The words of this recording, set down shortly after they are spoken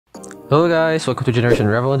Hello guys, welcome to Generation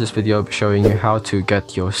Rebel. In this video I'll be showing you how to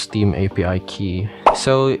get your Steam API key.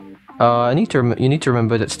 So you need to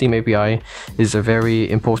remember that Steam API is a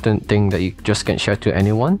very important thing that you just can't share to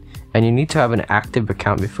anyone, and you need to have an active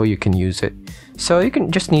account before you can use it. So you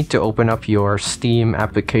can just need to open up your Steam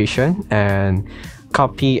application and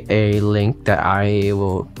copy a link that I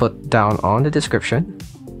will put down on the description.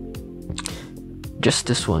 Just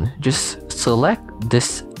this one. Just select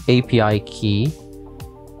this API key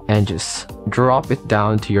and just drop it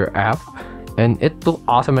down to your app, and it will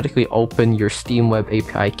automatically open your Steam Web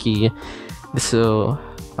API key. This will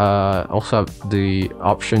also have the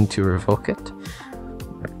option to revoke it.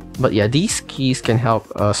 But yeah, these keys can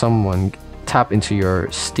help someone tap into your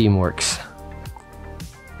Steamworks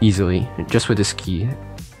easily just with this key.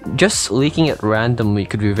 Just leaking it randomly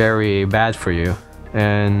could be very bad for you,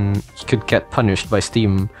 and you could get punished by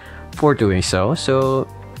Steam for doing so. So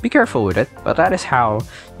be careful with it, but that is how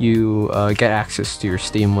you get access to your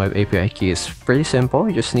Steam Web API key. It's pretty simple.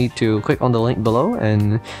 You just need to click on the link below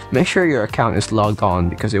and make sure your account is logged on,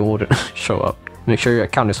 because it wouldn't show up. Make sure your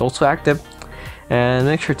account is also active, and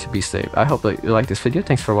make sure to be safe. I hope that you liked this video.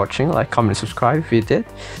 Thanks for watching. Like, comment, and subscribe if you did.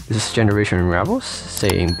 This is Generation Rebels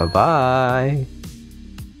saying bye bye.